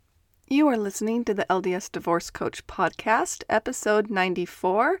You are listening to the LDS Divorce Coach Podcast, episode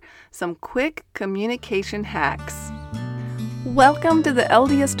 94, Some Quick Communication Hacks. Welcome to the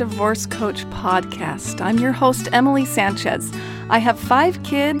LDS Divorce Coach Podcast. I'm your host, Emily Sanchez. I have 5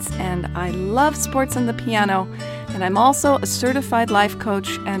 kids and I love sports and the piano, and I'm also a certified life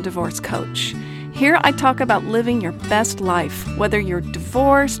coach and divorce coach. Here I talk about living your best life, whether you're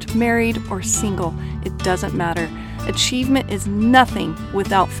divorced, married, or single. It doesn't matter. Achievement is nothing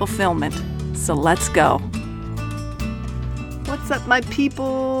without fulfillment. So let's go. What's up, my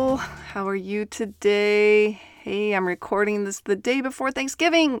people? How are you today? Hey, I'm recording this the day before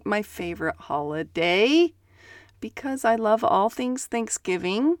Thanksgiving, my favorite holiday, because I love all things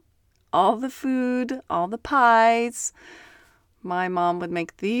Thanksgiving, all the food, all the pies. My mom would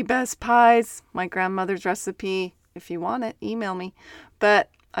make the best pies. My grandmother's recipe. If you want it, email me. But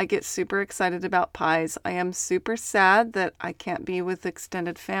I get super excited about pies. I am super sad that I can't be with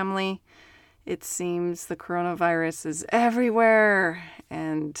extended family. It seems the coronavirus is everywhere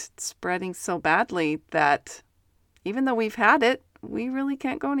and spreading so badly that even though we've had it, we really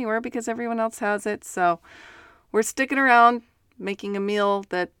can't go anywhere because everyone else has it. So we're sticking around, making a meal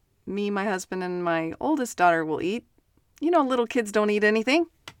that me, my husband, and my oldest daughter will eat. You know, little kids don't eat anything.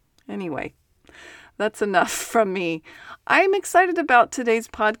 Anyway, that's enough from me. I'm excited about today's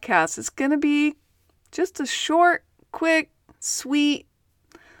podcast. It's going to be just a short, quick, sweet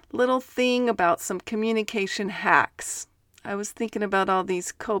little thing about some communication hacks. I was thinking about all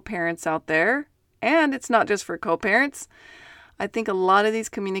these co-parents out there, and it's not just for co-parents. I think a lot of these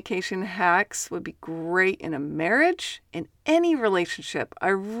communication hacks would be great in a marriage, in any relationship.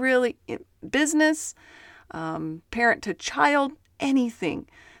 Business, parent to child, anything.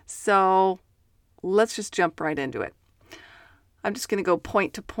 So let's just jump right into it. I'm just going to go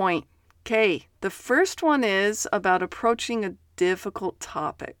point to point. Okay, the first one is about approaching a difficult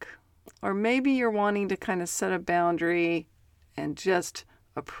topic. Or maybe you're wanting to kind of set a boundary and just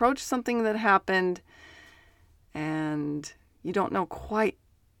approach something that happened and you don't know quite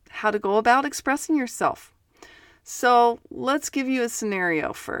how to go about expressing yourself. So let's give you a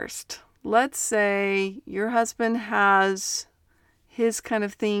scenario first. Let's say your husband has his kind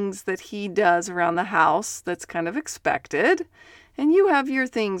of things that he does around the house that's kind of expected, and you have your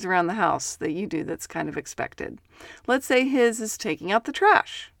things around the house that you do that's kind of expected. Let's say his is taking out the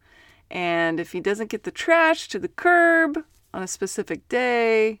trash, and if he doesn't get the trash to the curb on a specific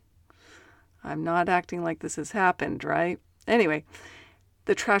day, I'm not acting like this has happened, right? Anyway,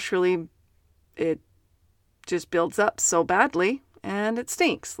 the trash it just builds up so badly, and it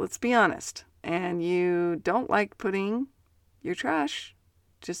stinks, let's be honest. And you don't like putting your trash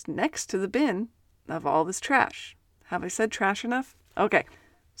just next to the bin of all this trash. Have I said trash enough? Okay.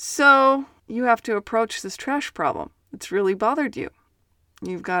 So you have to approach this trash problem. It's really bothered you.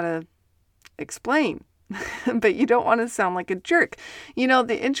 You've got to explain, but you don't want to sound like a jerk. You know,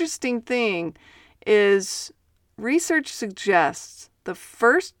 the interesting thing is research suggests the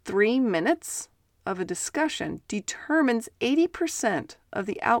first 3 minutes of a discussion determines 80% of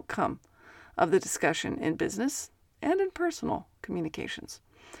the outcome of the discussion in business and in personal communications.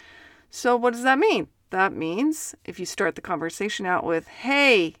 So what does that mean? That means if you start the conversation out with,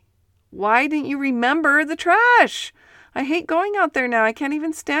 hey, why didn't you remember the trash? I hate going out there now. I can't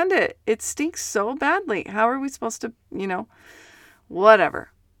even stand it. It stinks so badly. How are we supposed to,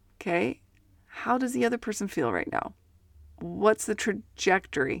 whatever. Okay. How does the other person feel right now? What's the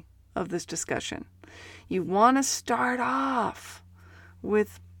trajectory of this discussion? You want to start off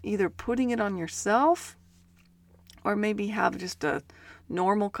with either putting it on yourself or maybe have just a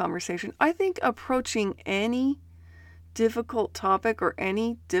normal conversation. I think approaching any difficult topic or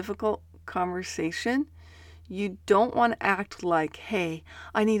any difficult conversation, you don't want to act like, hey,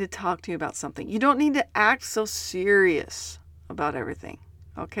 I need to talk to you about something. You don't need to act so serious about everything.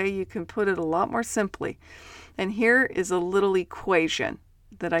 Okay, you can put it a lot more simply. And here is a little equation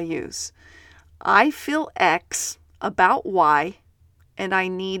that I use. I feel X about Y and I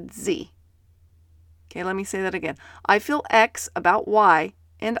need Z. Okay, let me say that again. I feel X about Y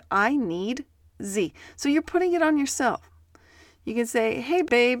and I need Z. So you're putting it on yourself. You can say, hey,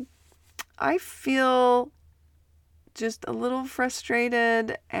 babe, I feel just a little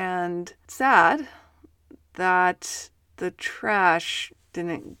frustrated and sad that the trash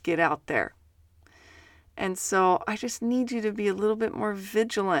didn't get out there. And so I just need you to be a little bit more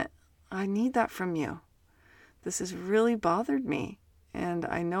vigilant. I need that from you. This has really bothered me. And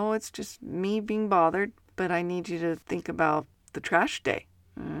I know it's just me being bothered, but I need you to think about the trash day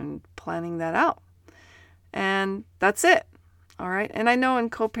and planning that out. And that's it. All right. And I know in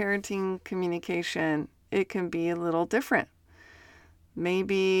co-parenting communication, it can be a little different.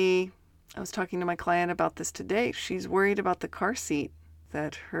 Maybe I was talking to my client about this today. She's worried about the car seat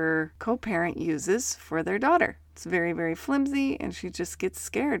that her co-parent uses for their daughter. It's very, very flimsy, and she just gets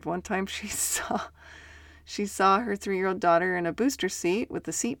scared. One time she saw her 3-year-old daughter in a booster seat with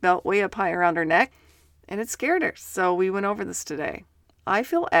the seat belt way up high around her neck, and it scared her. So we went over this today. I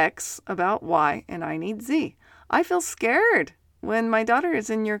feel X about Y, and I need Z. I feel scared when my daughter is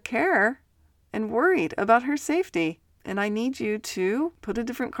in your care and worried about her safety, and I need you to put a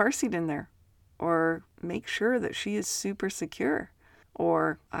different car seat in there, or make sure that she is super secure,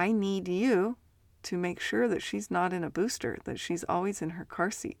 or I need you to make sure that she's not in a booster, that she's always in her car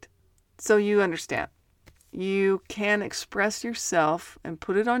seat. So you understand. You can express yourself and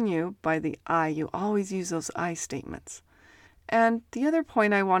put it on you by the I. You always use those I statements. And the other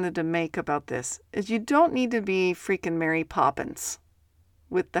point I wanted to make about this is you don't need to be freaking Mary Poppins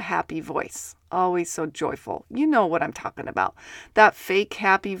with the happy voice, always so joyful. You know what I'm talking about. That fake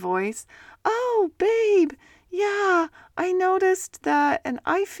happy voice. Oh, babe, yeah, I noticed that and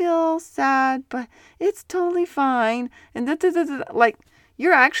I feel sad, but it's totally fine. And like,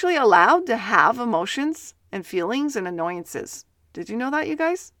 you're actually allowed to have emotions and feelings and annoyances. Did you know that, you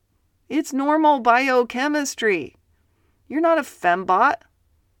guys? It's normal biochemistry. You're not a fembot,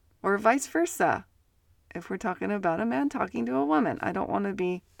 or vice versa. If we're talking about a man talking to a woman, I don't want to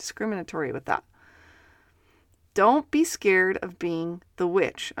be discriminatory with that. Don't be scared of being the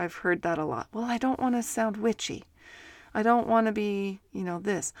witch. I've heard that a lot. Well, I don't want to sound witchy. I don't want to be,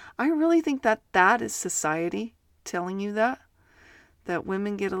 this. I really think that is society telling you that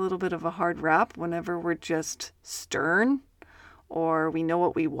women get a little bit of a hard rap whenever we're just stern or we know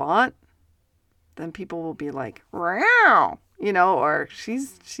what we want. Then people will be like, "Wow," or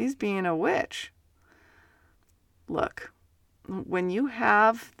she's being a witch. Look, when you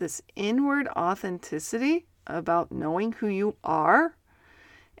have this inward authenticity about knowing who you are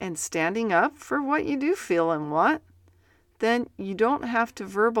and standing up for what you do feel and want, then you don't have to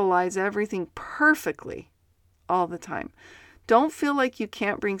verbalize everything perfectly all the time. Don't feel like you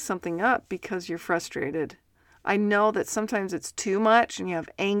can't bring something up because you're frustrated. I know that sometimes it's too much and you have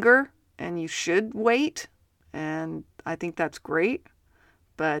anger and you should wait, and I think that's great,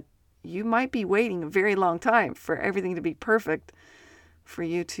 but you might be waiting a very long time for everything to be perfect for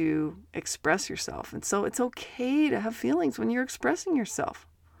you to express yourself. And so it's okay to have feelings when you're expressing yourself.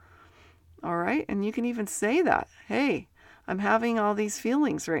 All right? And you can even say that, hey, I'm having all these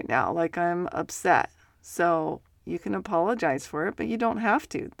feelings right now, like I'm upset. So you can apologize for it, but you don't have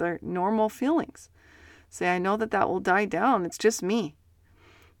to. They're normal feelings. Say, I know that will die down. It's just me.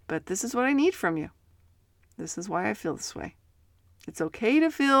 But this is what I need from you. This is why I feel this way. It's okay to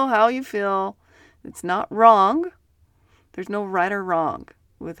feel how you feel. It's not wrong. There's no right or wrong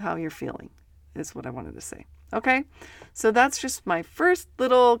with how you're feeling, is what I wanted to say. Okay? So that's just my first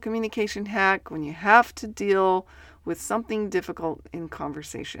little communication hack when you have to deal with something difficult in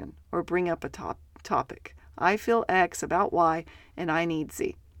conversation or bring up a topic. I feel X about Y and I need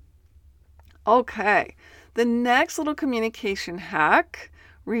Z. Okay. The next little communication hack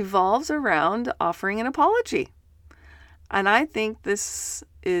revolves around offering an apology. And I think this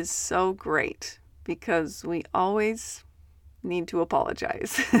is so great because we always need to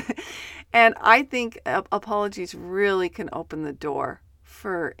apologize. And I think apologies really can open the door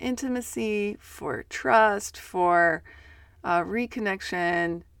for intimacy, for trust, for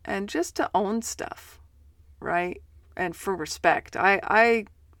reconnection, and just to own stuff, right? And for respect.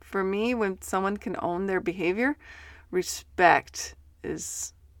 For me, when someone can own their behavior, respect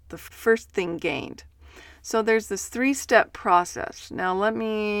is the first thing gained. So there's this 3-step process. Now let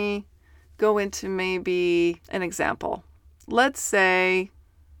me go into maybe an example. Let's say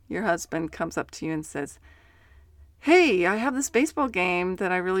your husband comes up to you and says, hey, I have this baseball game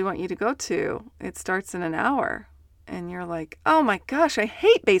that I really want you to go to. It starts in an hour. And you're like, oh my gosh, I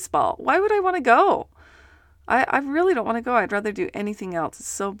hate baseball. Why would I want to go? I really don't want to go. I'd rather do anything else. It's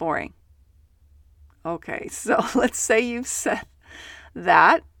so boring. Okay, so let's say you've said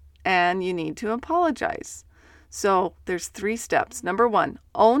that and you need to apologize. So there's 3 steps. Number 1,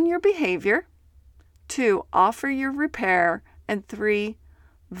 own your behavior. 2, offer your repair. And 3,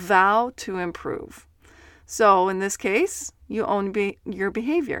 vow to improve. So in this case, you own your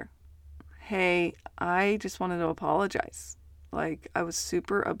behavior. Hey, I just wanted to apologize. Like, I was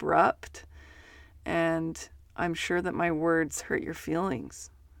super abrupt and I'm sure that my words hurt your feelings.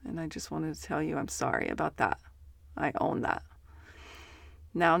 And I just wanted to tell you I'm sorry about that. I own that.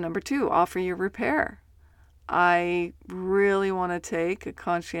 Now, number 2, offer your repair. I really want to take a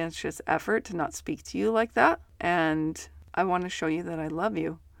conscientious effort to not speak to you like that. And I want to show you that I love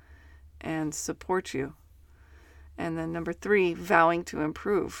you and support you. And then number 3, vowing to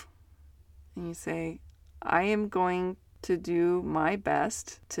improve. and you say, I am going to do my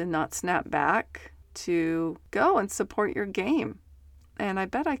best to not snap back, to go and support your game. And I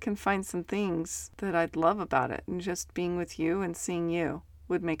bet I can find some things that I'd love about it. And just being with you and seeing you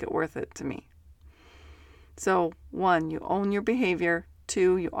would make it worth it to me. So 1, you own your behavior.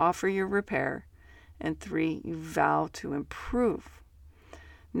 2, you offer your repair. And 3, you vow to improve.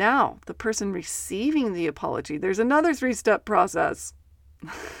 Now, the person receiving the apology, there's another 3-step process.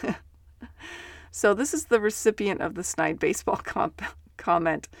 So this is the recipient of the snide baseball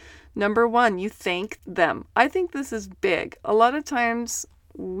comment. Number 1, you thank them. I think this is big. A lot of times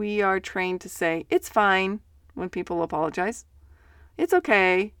we are trained to say, it's fine when people apologize. It's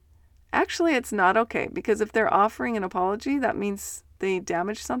okay. Actually, it's not okay, because if they're offering an apology, that means they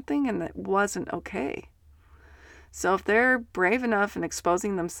damaged something and it wasn't okay. So if they're brave enough and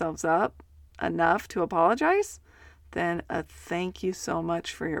exposing themselves up enough to apologize, then a thank you so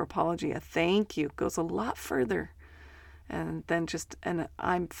much for your apology. A thank you goes a lot further. And then just an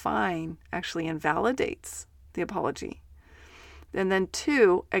I'm fine actually invalidates the apology. And then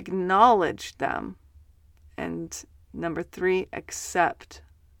 2, acknowledge them. And number 3, accept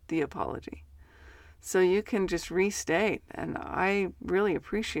the apology. So you can just restate, and I really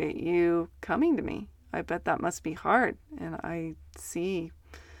appreciate you coming to me. I bet that must be hard. And I see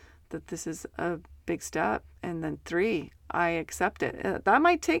that this is a big step. And then 3, I accept it. That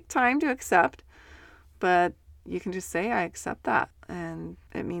might take time to accept, but you can just say, I accept that. And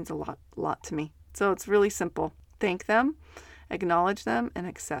it means a lot to me. So it's really simple. Thank them, acknowledge them, and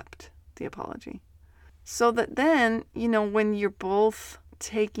accept the apology. So that then, when you're both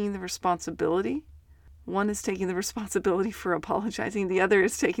taking the responsibility, one is taking the responsibility for apologizing, the other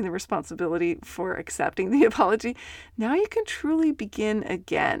is taking the responsibility for accepting the apology. Now you can truly begin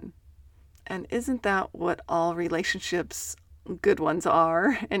again. And isn't that what all relationships, good ones,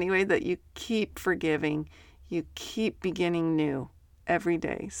 are? Anyway, that you keep forgiving, you keep beginning new every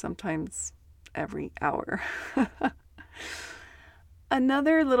day, sometimes every hour.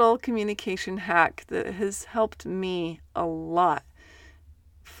 Another little communication hack that has helped me a lot,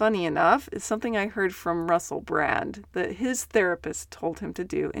 funny enough, is something I heard from Russell Brand that his therapist told him to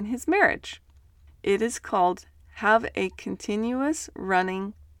do in his marriage. It is called have a continuous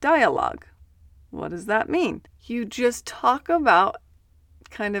running dialogue. What does that mean? You just talk about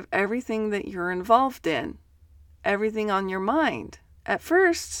kind of everything that you're involved in, everything on your mind. At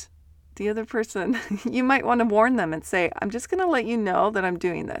first, the other person, you might want to warn them and say, I'm just going to let you know that I'm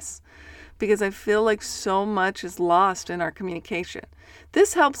doing this because I feel like so much is lost in our communication.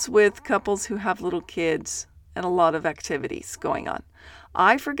 This helps with couples who have little kids and a lot of activities going on.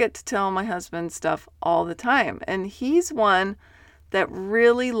 I forget to tell my husband stuff all the time, and he's one that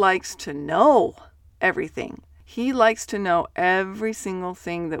really likes to know everything. He likes to know every single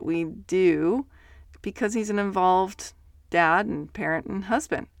thing that we do because he's an involved dad and parent and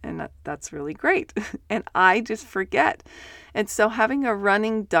husband, and that's really great. And I just forget. And so having a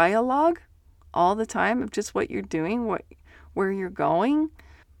running dialogue all the time of just what you're doing, where you're going,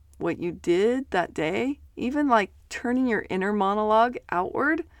 what you did that day, even like turning your inner monologue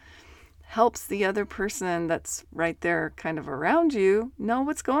outward, helps the other person that's right there kind of around you know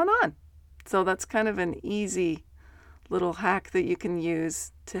what's going on. So that's kind of an easy little hack that you can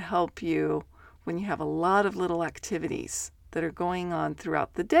use to help you when you have a lot of little activities that are going on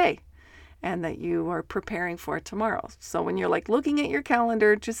throughout the day and that you are preparing for tomorrow. So when you're like looking at your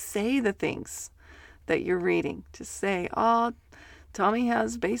calendar, just say the things that you're reading. Just say, Tommy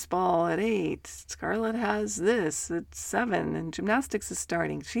has baseball at 8. Scarlett has this at 7, and gymnastics is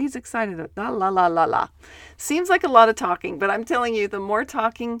starting. She's excited. La, la, la, la, la. Seems like a lot of talking, but I'm telling you, the more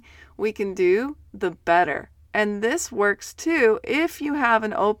talking we can do, the better. And this works too if you have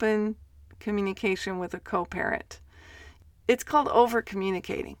an open communication with a co-parent. It's called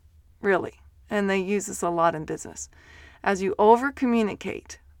over-communicating, really. And they use this a lot in business. As you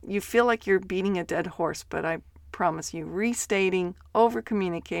over-communicate, you feel like you're beating a dead horse, but I promise you, restating,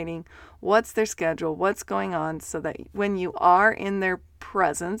 over-communicating, what's their schedule, what's going on, so that when you are in their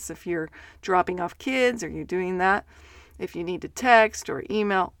presence, if you're dropping off kids or you're doing that, if you need to text or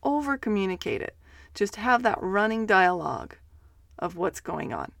email, over-communicate it. Just have that running dialogue of what's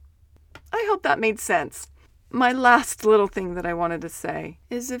going on. I hope that made sense. My last little thing that I wanted to say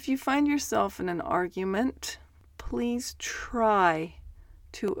is if you find yourself in an argument, please try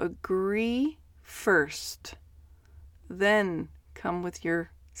to agree first. Then come with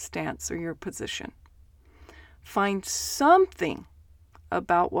your stance or your position. Find something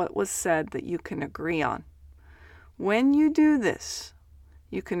about what was said that you can agree on. When you do this,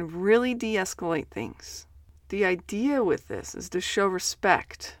 you can really de-escalate things. The idea with this is to show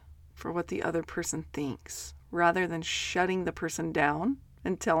respect for what the other person thinks. Rather than shutting the person down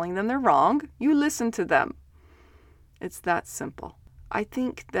and telling them they're wrong, you listen to them. It's that simple. I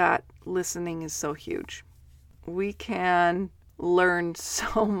think that listening is so huge. We can learn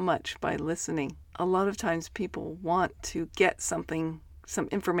so much by listening. A lot of times people want to get some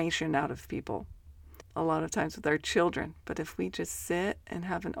information out of people. A lot of times with our children. But if we just sit and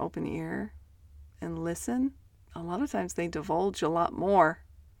have an open ear and listen, a lot of times they divulge a lot more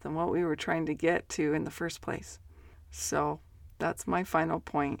than what we were trying to get to in the first place. So that's my final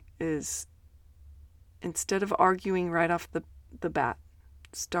point, is instead of arguing right off the bat,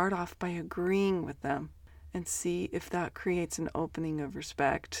 start off by agreeing with them and see if that creates an opening of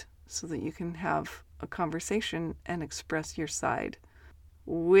respect so that you can have a conversation and express your side.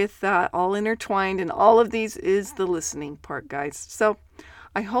 With that all intertwined, and all of these is the listening part, guys. So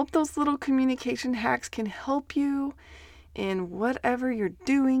I hope those little communication hacks can help you in whatever you're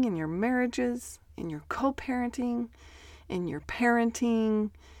doing in your marriages, in your co-parenting, in your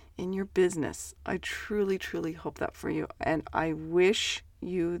parenting, in your business. I truly, truly hope that for you. And I wish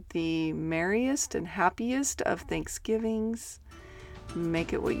you the merriest and happiest of Thanksgivings.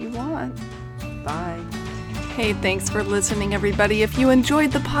 Make it what you want. Bye. Hey, thanks for listening, everybody. If you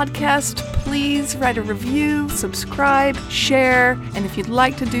enjoyed the podcast, please write a review, subscribe, share, and if you'd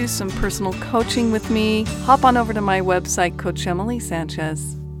like to do some personal coaching with me, hop on over to my website,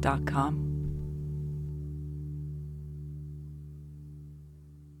 CoachEmilySanchez.com.